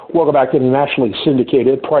Welcome back to the nationally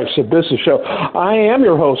syndicated Price of Business Show. I am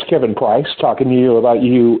your host, Kevin Price, talking to you about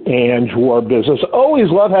you and your business. Always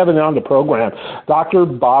love having on the program Dr.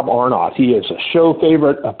 Bob Arnot. He is a show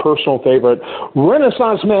favorite, a personal favorite,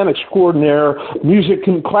 Renaissance man extraordinaire,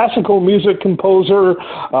 classical music composer,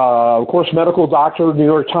 of course, medical doctor, New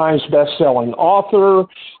York Times best-selling author,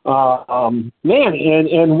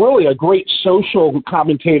 and really a great social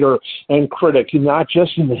commentator and critic, not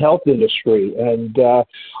just in the health industry. And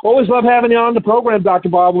always love having you on the program, Dr.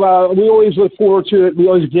 Bob. We always look forward to it. We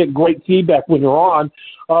always get great feedback when you're on.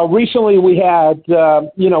 Recently, we had,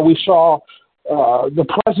 we saw the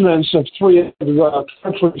presidents of three of the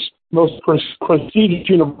country's most prestigious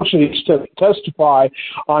universities to testify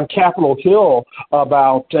on Capitol Hill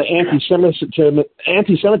about anti-Semitism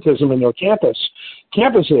in their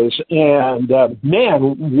campuses. And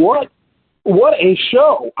man, what a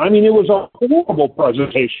show. I mean, it was a horrible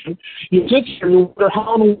presentation. You sit there and wonder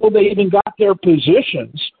how in the world they even got their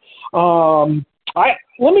positions.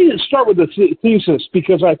 Let me start with the thesis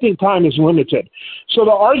because I think time is limited. So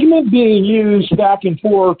the argument being used back and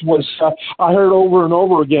forth was, I heard over and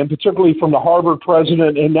over again, particularly from the Harvard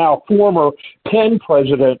president and now former Penn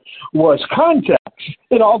president, was context.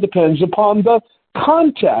 It all depends upon the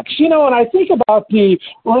context. And I think about the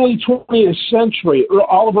early 20th century,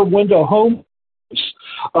 Oliver Wendell Holmes,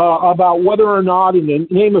 about whether or not in the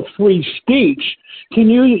name of free speech, can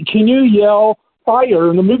you yell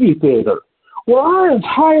fire in the movie theater? Well, our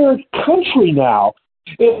entire country now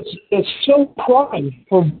is so primed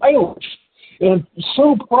for violence and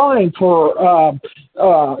so primed for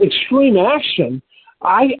extreme action.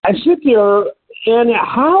 I sit there and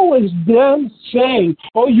how is them saying,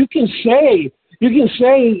 oh, you can say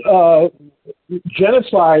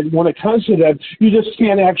genocide when it comes to that, you just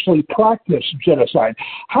can't actually practice genocide.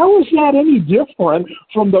 How is that any different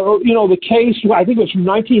from the case, I think it was from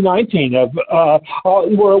 1919,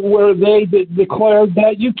 where they declared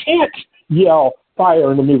that you can't yell fire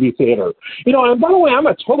in the movie theater. And by the way, I'm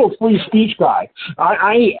a total free speech guy.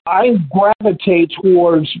 I gravitate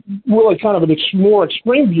towards really kind of a more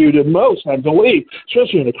extreme view than most, I believe,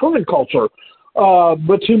 especially in the current culture.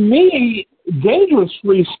 But to me, dangerous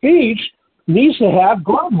free speech needs to have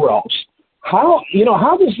guardrails. How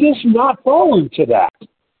does this not fall into that?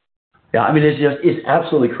 Yeah, I mean, it's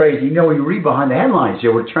absolutely crazy. When you read behind the headlines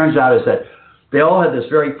here, what it turns out is that they all had this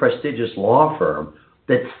very prestigious law firm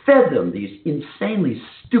that fed them these insanely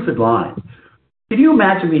stupid lines. Can you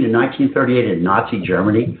imagine being in 1938 in Nazi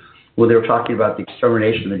Germany when they were talking about the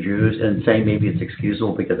extermination of the Jews and saying maybe it's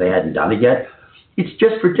excusable because they hadn't done it yet? It's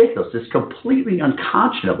just ridiculous. It's completely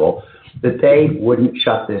unconscionable that they wouldn't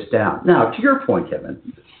shut this down. Now, to your point, Kevin,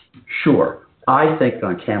 sure, I think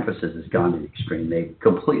on campuses it's gone to the extreme. They've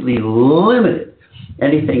completely limited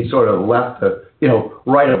anything sort of left to,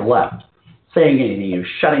 right of left, saying anything,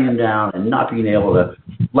 shutting them down and not being able to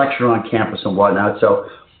lecture on campus and whatnot. So,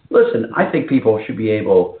 listen, I think people should be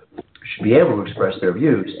able to express their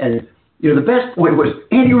views. And, the best point was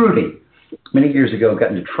Andy Rudy, many years ago,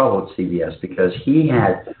 got into trouble at CBS because he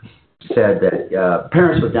had said that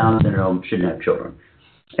parents with Down syndrome shouldn't have children.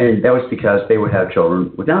 And that was because they would have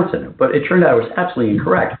children with Down syndrome. But it turned out it was absolutely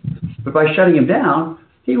incorrect. But by shutting him down,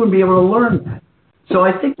 he wouldn't be able to learn that. So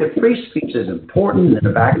I think that free speech is important and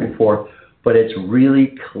the back and forth, but it's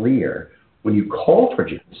really clear when you call for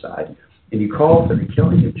genocide and you call for the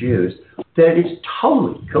killing of Jews that it's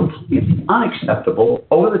totally, completely unacceptable,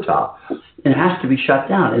 over the top, and has to be shut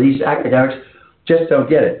down. And these academics just don't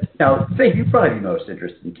get it. Now, the thing you probably be most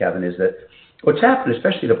interested in, Kevin, is that what's happened,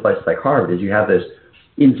 especially at a place like Harvard, is you have this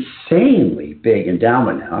insanely big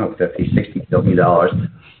endowment now, $50, $60 billion.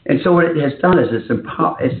 And so what it has done is it's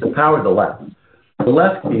empowered the left. The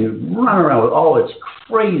left can run around with all its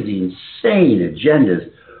crazy, insane agendas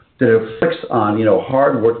that afflicts on,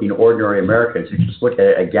 hardworking, ordinary Americans who just look at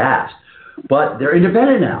it aghast. But they're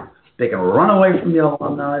independent now. They can run away from the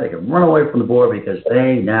alumni. They can run away from the board because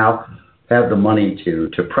they now have the money to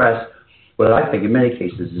press what I think in many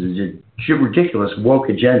cases is a ridiculous woke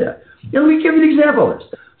agenda. Let me give you an example of this.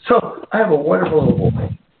 So I have a wonderful little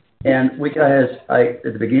boy, and at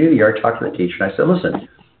the beginning of the year, I talked to the teacher, and I said, listen,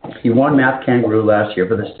 he won Math Kangaroo last year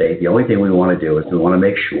for the state. The only thing we want to do is we want to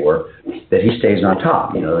make sure that he stays on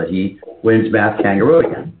top, that he wins Math Kangaroo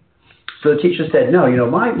again. So the teacher said, no,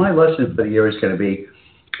 my lesson for the year is going to be,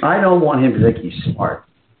 I don't want him to think he's smart.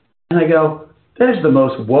 And I go, that is the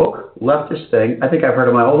most woke leftist thing I think I've heard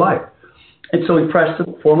in my whole life. And so we pressed it.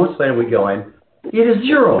 4 months later, we go in. He is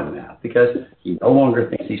 0 in math because he no longer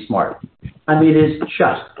thinks he's smart. I mean, it is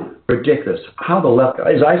just ridiculous how the left,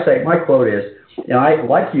 as I say, my quote is, I,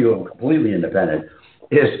 like you, I'm completely independent,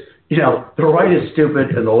 is the right is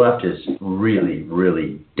stupid and the left is really,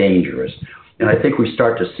 really dangerous. And I think we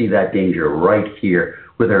start to see that danger right here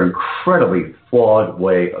with their incredibly flawed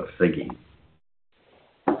way of thinking.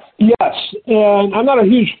 Yes, and I'm not a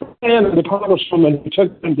huge fan of the congresswoman who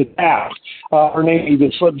took them to task. Her name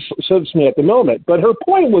even slips me at the moment, but her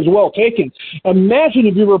point was well taken. Imagine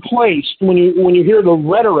if you replaced, when you hear the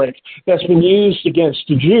rhetoric that's been used against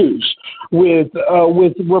the Jews, with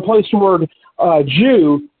replace the word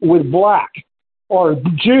Jew with black, or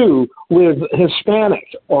Jew with Hispanic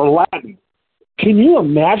or Latin. Can you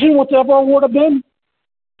imagine what that would have been?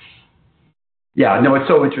 Yeah, no, it's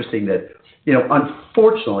so interesting that,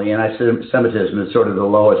 unfortunately, anti-Semitism is sort of the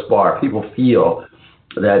lowest bar. People feel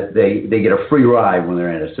that they get a free ride when they're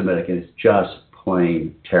anti-Semitic, and it's just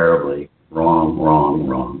plain terribly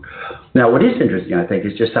wrong. Now, what is interesting, I think,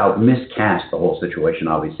 is just how miscast the whole situation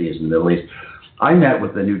obviously is in the Middle East. I met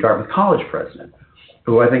with the new Dartmouth College president,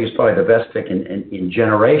 who I think is probably the best pick in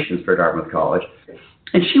generations for Dartmouth College,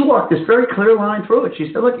 and she walked this very clear line through it.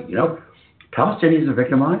 She said, look, Palestinians are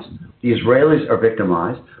victimized, the Israelis are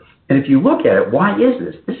victimized, and if you look at it, why is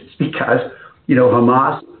this? This is because,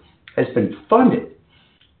 Hamas has been funded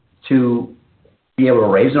to be able to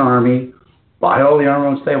raise an army, buy all the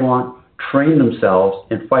armaments they want, train themselves,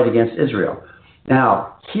 and fight against Israel.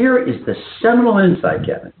 Now, here is the seminal insight,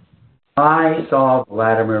 Kevin. I saw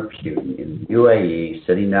Vladimir Putin in UAE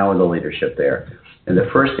sitting now in the leadership there, and the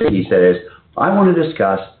first thing he said is, I want to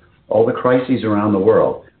discuss all the crises around the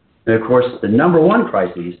world. And, of course, the number one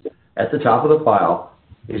crisis at the top of the pile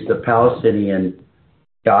is the Palestinian,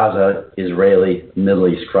 Gaza, Israeli, Middle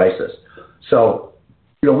East crisis. So,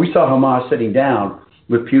 we saw Hamas sitting down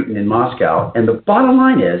with Putin in Moscow, and the bottom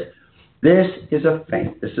line is, this is a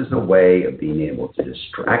feint. This is a way of being able to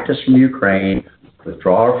distract us from Ukraine,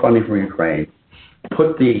 withdraw our funding from Ukraine,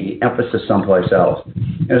 put the emphasis someplace else.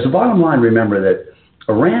 And as a bottom line, remember that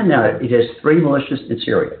Iran now, it has 3 militias in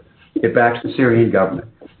Syria. It backs the Syrian government.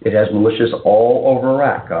 It has militias all over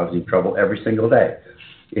Iraq, causing trouble every single day.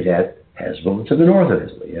 It has Hezbollah to the north of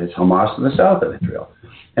Israel. It has Hamas to the south of Israel.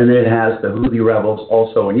 And then it has the Houthi rebels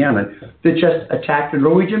also in Yemen that just attacked the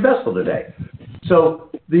Norwegian vessel today. So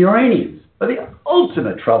the Iranians are the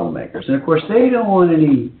ultimate troublemakers. And, of course, they don't want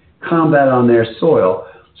any combat on their soil,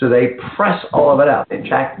 so they press all of it out. They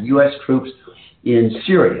attack U.S. troops in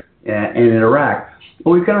Syria and in Iraq.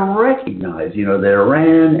 But we've got to recognize, that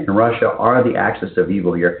Iran and Russia are the axis of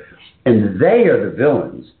evil here, and they are the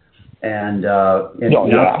villains. And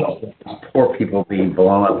poor people being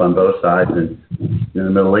blown up on both sides in the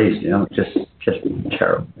Middle East, just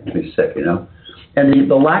terrible. Makes me sick, And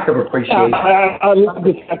the lack of appreciation. I love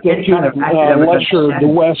the fact that you lecture the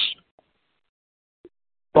West.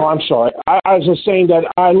 Oh, I'm sorry. I was just saying that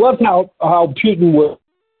I loved how Putin was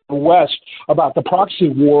West about the proxy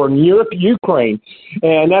war in Ukraine,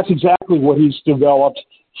 and that's exactly what he's developed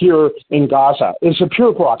here in Gaza. It's a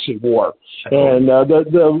pure proxy war, and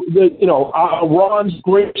Iran's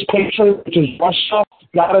greatest patron, which is Russia,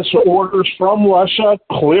 got us orders from Russia.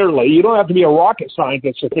 Clearly, you don't have to be a rocket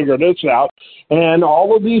scientist to figure this out. And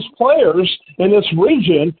all of these players in this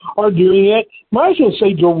region are doing it, might as well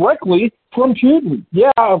say, directly from Putin.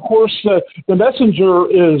 Yeah, of course, the messenger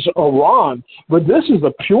is Iran, but this is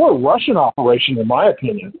a pure Russian operation, in my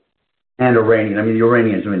opinion. And Iranian. The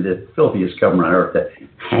Iranians, the filthiest government on earth that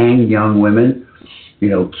hang young women,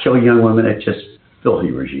 kill young women. It's just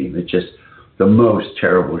filthy regime. It's just the most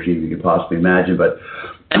terrible regime you could possibly imagine. But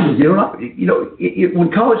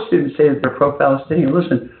when college students say that they're pro-Palestinian,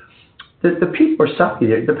 listen, the people are suffering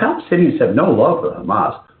there. The Palestinians have no love for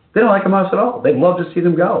Hamas. They don't like Hamas at all. They'd love to see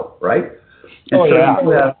them go, right?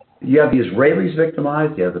 And you have the Israelis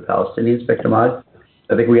victimized. You have the Palestinians victimized.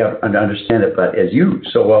 I think we have to understand it. But as you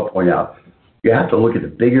so well point out, you have to look at the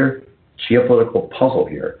bigger geopolitical puzzle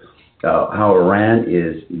here, how Iran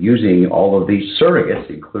is using all of these surrogates,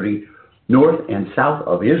 including north and south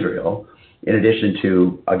of Israel, in addition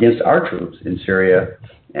to against our troops in Syria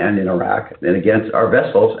and in Iraq, and against our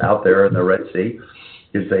vessels out there in the Red Sea,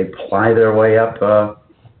 as they ply their way up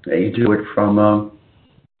into it from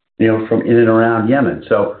from in and around Yemen.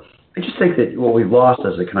 So I just think that what we've lost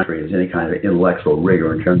as a country is any kind of intellectual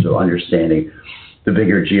rigor in terms of understanding the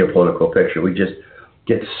bigger geopolitical picture. We just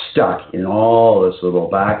get stuck in all this little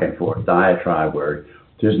back and forth diatribe where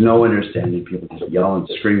there's no understanding. People just yell and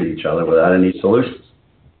scream at each other without any solutions.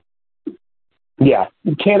 Yeah,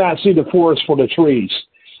 you cannot see the forest for the trees.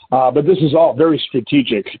 But this is all very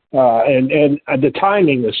strategic, and the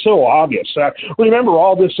timing is so obvious. Remember,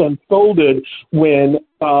 all this unfolded when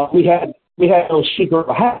we had no secret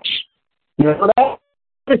house. Remember that?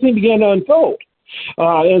 Everything began to unfold.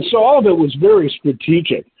 And so all of it was very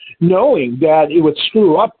strategic. knowing that it would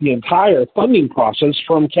screw up the entire funding process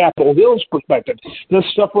from Capitol Hill's perspective. This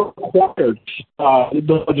stuff required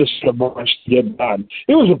the legislative branch to get done.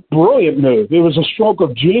 It was a brilliant move. It was a stroke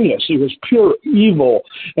of genius. It was pure evil,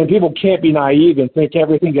 and people can't be naive and think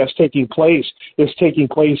everything that's taking place is taking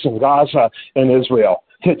place in Gaza and Israel.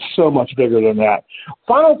 It's so much bigger than that.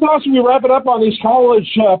 Final thoughts as we wrap it up on these college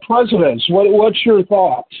presidents. What's your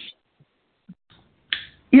thoughts?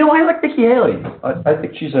 I like Nikki Haley. I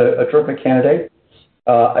think she's a terrific candidate.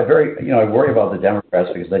 I worry about the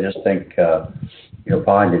Democrats because they just think,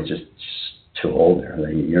 Biden is just too old there.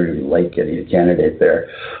 You're going to be late getting a candidate there.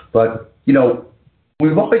 But,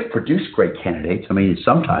 we've always produced great candidates. I mean,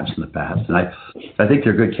 sometimes in the past, and I think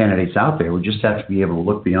there are good candidates out there. We just have to be able to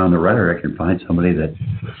look beyond the rhetoric and find somebody that,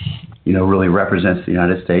 really represents the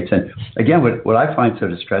United States. And again, what I find so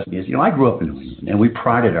distressing is, I grew up in New England, and we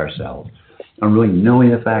prided ourselves on really knowing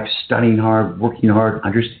the facts, studying hard, working hard,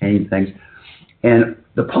 understanding things. And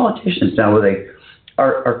the politicians now, where they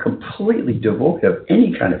are completely devoid of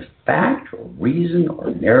any kind of fact or reason or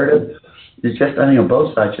narrative, it's just, I think on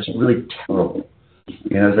both sides, just really terrible.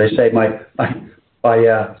 As they say, my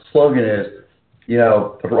slogan is,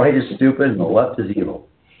 the right is stupid and the left is evil.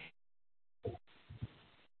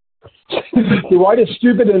 The right is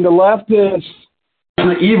stupid and the left is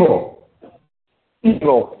evil.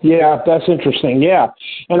 Evil. Yeah, that's interesting. Yeah,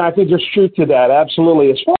 and I think there's truth to that.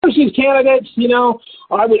 Absolutely. As far as these candidates, to me,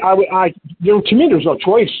 there's no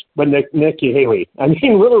choice but Nikki Haley. I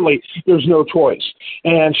mean, literally, there's no choice.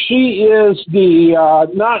 And she is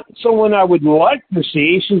not someone I would like to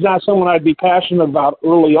see. She's not someone I'd be passionate about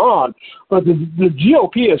early on. But the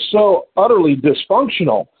GOP is so utterly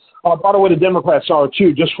dysfunctional. By the way, the Democrats are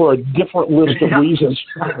too, just for a different list of reasons.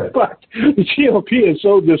 But the GOP is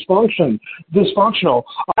so dysfunctional.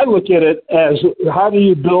 I look at it as, how do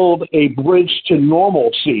you build a bridge to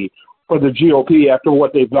normalcy for the GOP after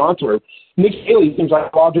what they've gone through? Nikki Haley seems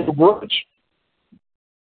like a logical bridge.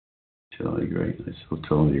 Totally agree. I so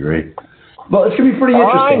totally agree. Well, it's going to be pretty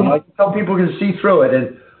interesting. Like, some people can see through it.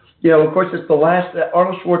 And, of course, it's the last.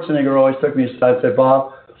 Arnold Schwarzenegger always took me aside and said,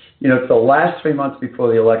 Bob, it's the last 3 months before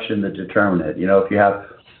the election that determine it. If you have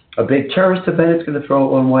a big terrorist event, it's going to throw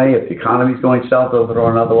it one way. If the economy's going south, it'll throw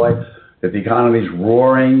it another way. If the economy's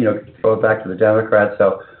roaring, throw it back to the Democrats.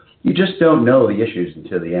 So you just don't know the issues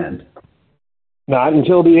until the end. Not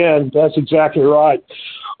until the end. That's exactly right.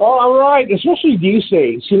 All right, especially these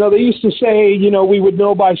days. They used to say, we would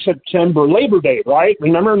know by September, Labor Day, right?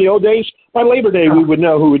 Remember in the old days? By Labor Day, we would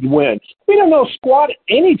know who would win. We don't know squat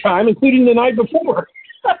any time, including the night before.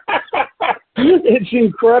 It's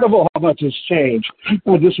incredible how much has changed.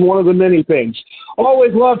 Just one of the many things.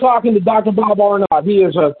 Always love talking to Dr. Bob Arnot. He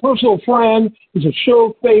is a personal friend. He's a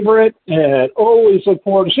show favorite, and always look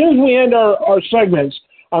forward. As soon as we end our segments,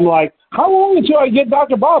 I'm like, how long until I get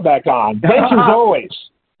Dr. Bob back on? Thanks as always.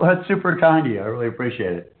 Well, that's super kind of you. I really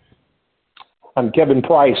appreciate it. I'm Kevin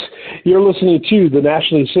Price. You're listening to the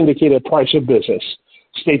nationally syndicated Price of Business.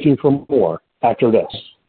 Stay tuned for more after this.